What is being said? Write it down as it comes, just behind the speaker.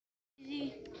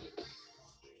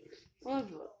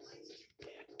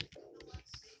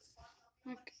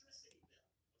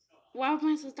12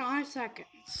 minutes and 5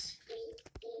 seconds.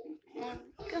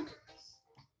 Go.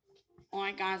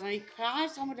 Alright guys, I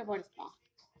tried some of the play this mod.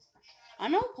 I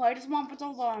know play this mod, but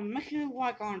I'm making it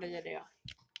like on the video.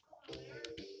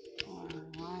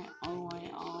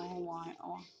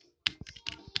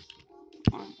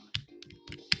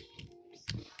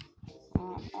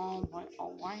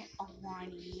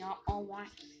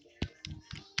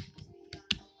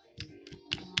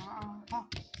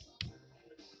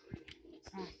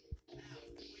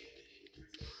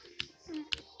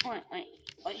 Alright.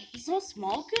 Wait, he's not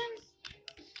smoking?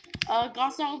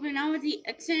 Gus open now with the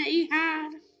accident he had.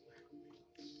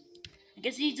 I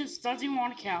guess he just doesn't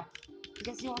want to kill. I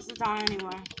guess he wants to die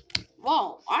anyway.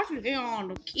 Whoa, I forget on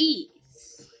the keys.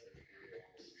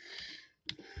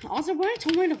 Also, Brandon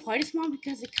told me to play this mod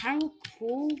because it kind of looked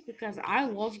cool. Because I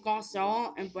love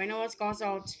Garcelle and Brandon loves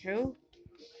Garcelle too.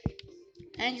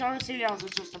 And he's already seen it as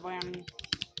just a Brandon.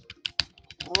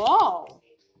 Whoa.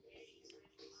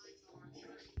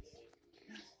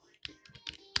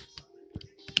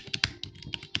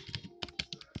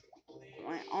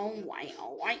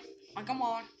 Wait. Oh, come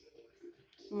on.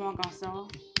 Come on, Garcelle.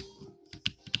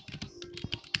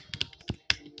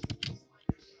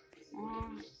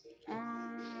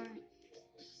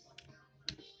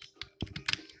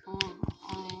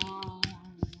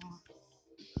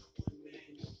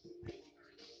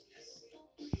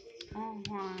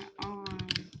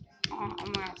 A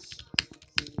mess.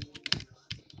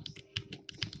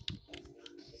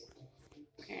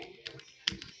 Okay.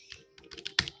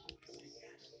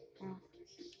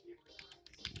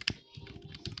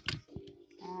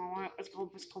 Alright, let's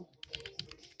go.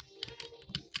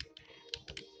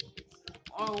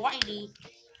 Alrighty.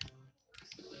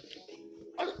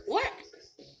 What?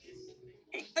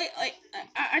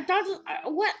 I thought,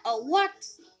 what?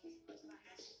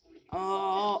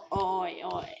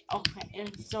 Okay,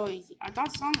 it's so easy. I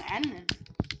thought something ended.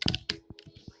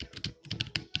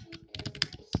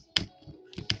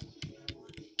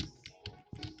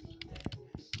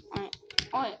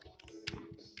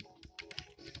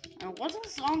 And what's the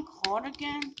song called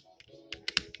again?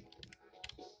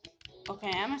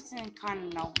 Okay, Emerson kind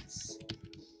of knows.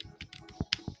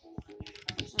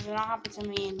 So it not happen to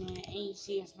me in the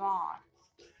ACS mod.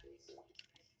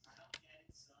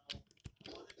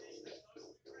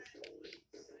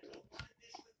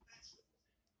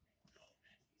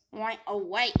 Right, a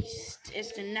waste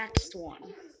is the next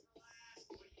one.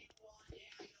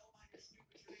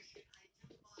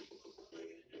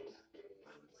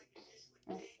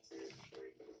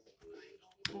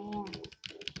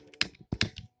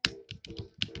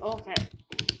 Okay.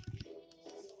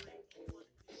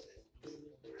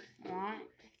 Alright.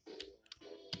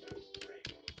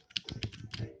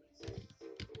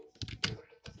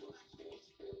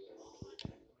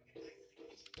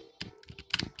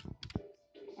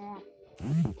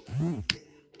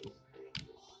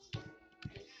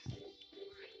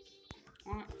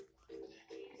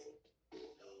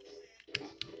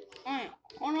 Wait,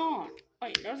 hold on.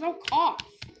 Wait, there's no cough.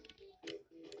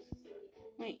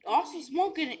 Wait, also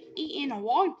smoking and eating a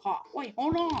lollipop. Wait,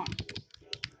 hold on.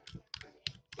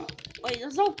 Wait,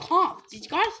 there's no cough. Did you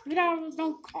guys figure out there's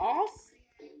no cough?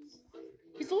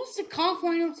 You're supposed to cough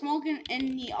when you're smoking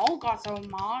in the old Garcelle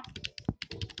mod.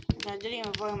 I didn't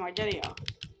even play my video.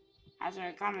 As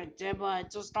I kind of did,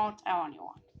 but just don't tell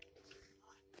anyone.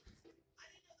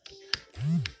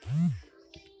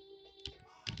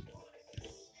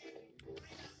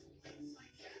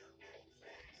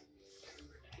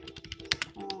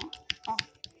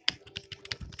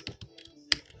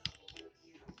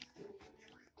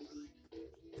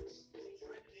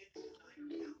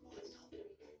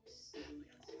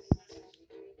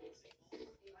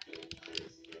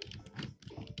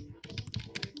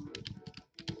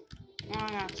 Oh my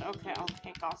gosh, okay,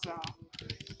 Garcelle.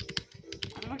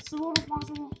 As much as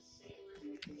possible.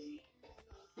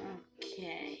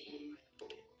 Okay.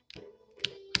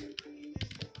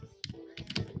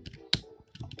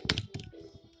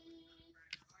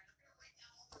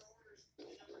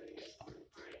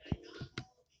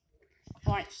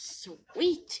 Alright,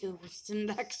 Sweet Tooth is the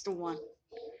next one.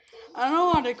 I don't know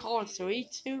why they call it Sweet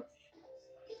Tooth.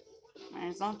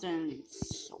 There's something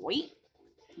sweet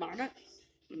about it.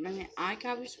 Maybe I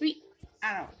can be sweet.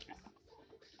 I don't know.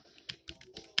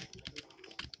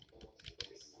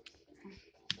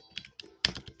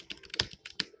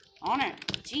 On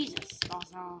it. Jesus.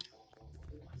 Awesome.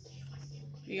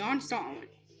 Beyond Storm.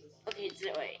 Okay,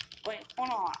 wait, hold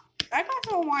on. I got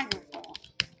the wonderful.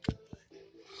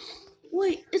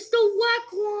 Wait, it's the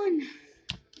whack one.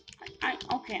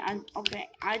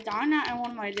 I done that in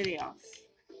one of my videos.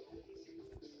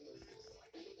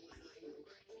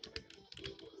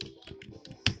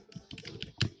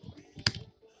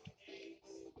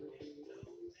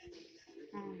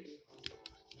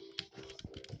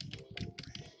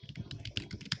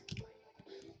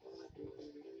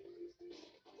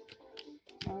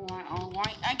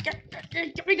 I give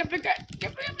me that.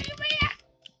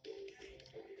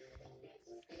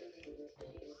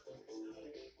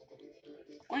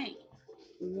 Wait.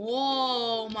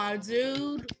 Whoa, my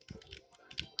dude.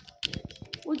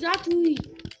 What's that to eat?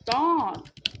 Dog.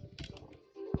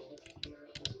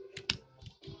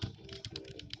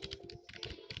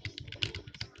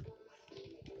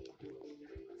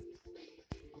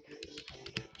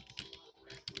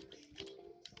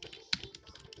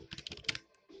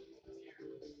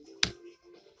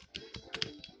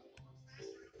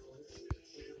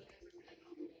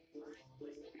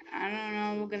 I don't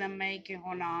know if we're gonna make it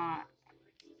or not.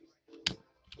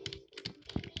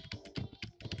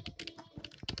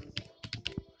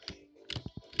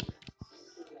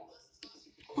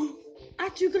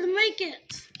 Actually gonna make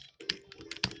it.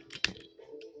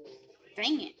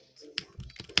 Dang it.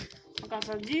 Okay,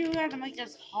 so do you have to make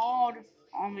this hard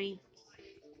on me?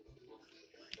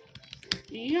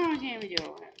 You know I can't even do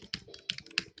it.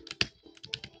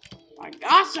 My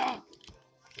gosh!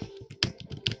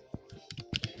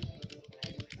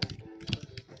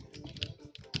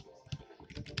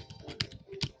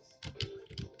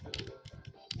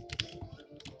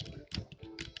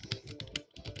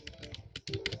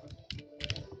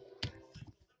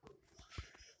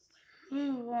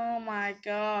 Oh my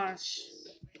gosh.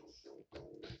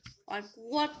 Like,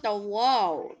 what the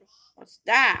world? What's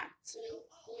that?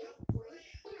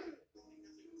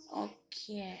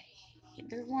 Okay.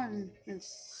 This one is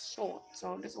short,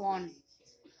 so this one,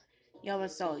 yup,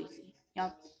 it's so easy.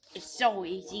 Yup, it's so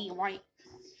easy, right?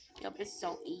 Yup, it's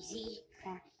so easy.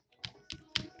 Alright.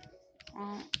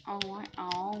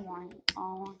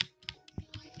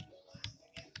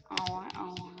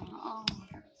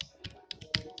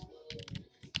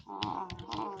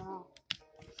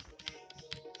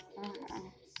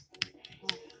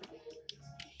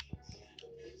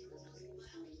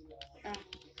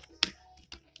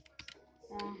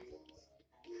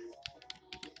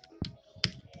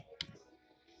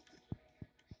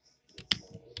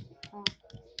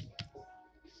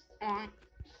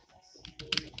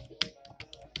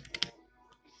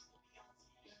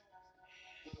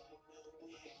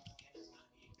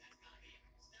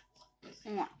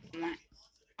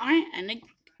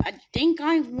 I think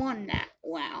I won that.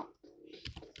 Wow.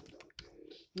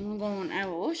 I'm going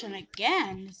evolution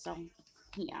again, so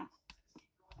yeah.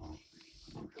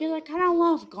 Because I kind of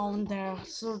love going there.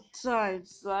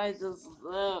 Sometimes I just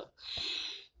okay.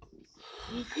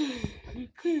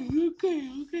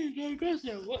 That's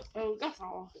it. What? Oh, that's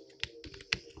all.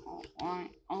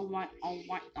 Alright.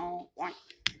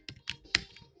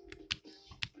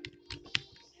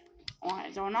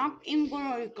 Alright, so we're not even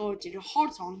gonna go to the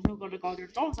hard song. We're gonna go to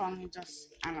the dull song and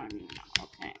just I don't even know.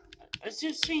 Okay, let's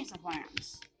just change the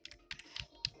plans.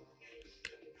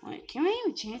 Wait, can we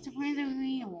even change the plans if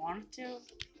we want to?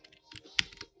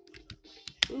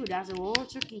 Ooh, that's a little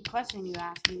tricky question you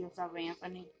asked me yourself,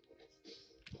 Anthony.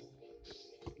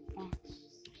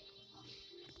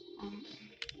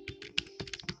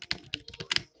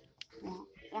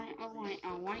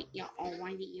 Alright, yeah,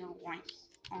 alright.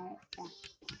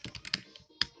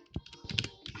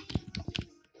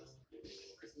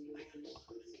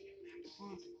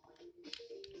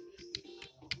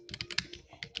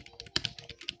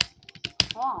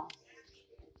 Wow. Alright.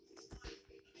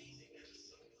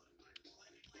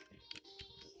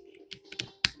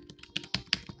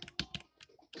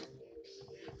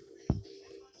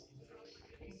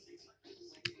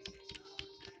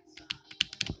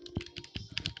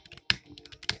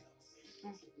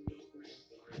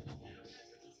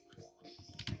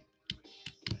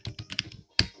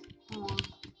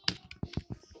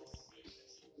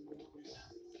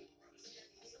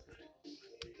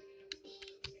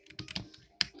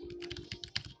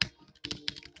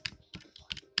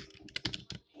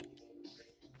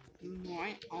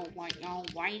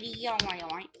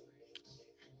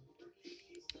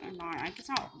 And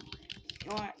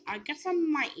I guess I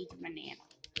might eat a banana.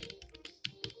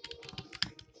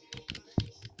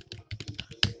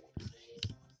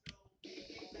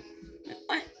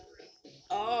 What?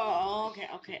 Oh,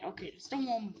 okay. Just one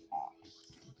more.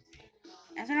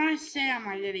 As I said on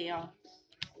my video,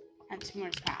 and 2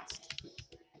 minutes passed.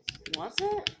 Was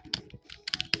it?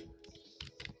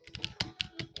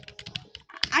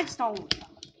 I just don't remember.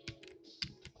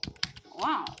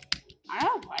 Wow. I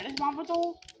don't know why this Mamba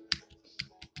told.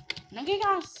 Okay,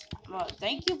 guys. Well,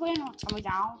 thank you for telling me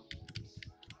down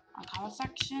on the comment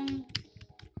section.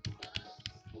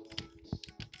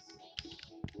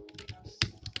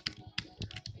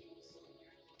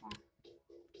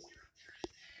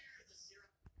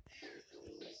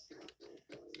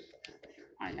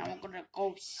 Alright, now we're gonna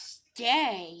go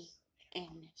day, and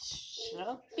it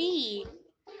should be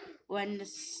when it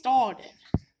started.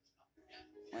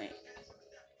 Wait,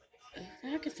 who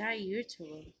the heck is that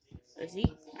YouTuber? Is he?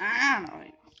 I don't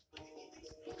know.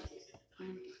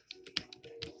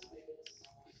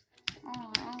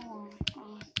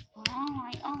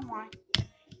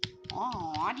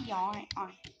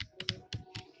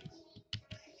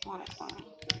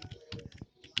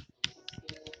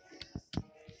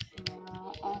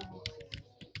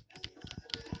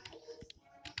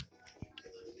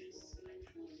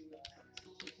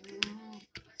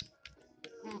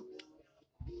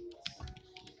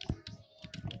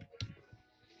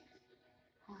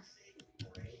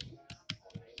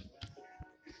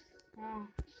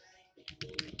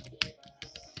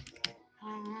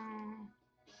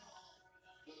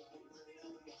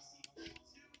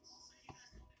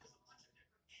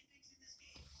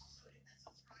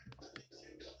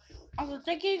 Also,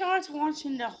 thank you guys for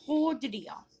watching the whole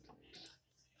video.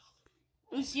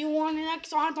 We'll see you on the next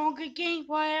Donkey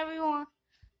Gameplay, everyone.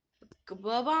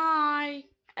 Bye bye,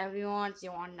 everyone. See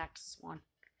you on the next one.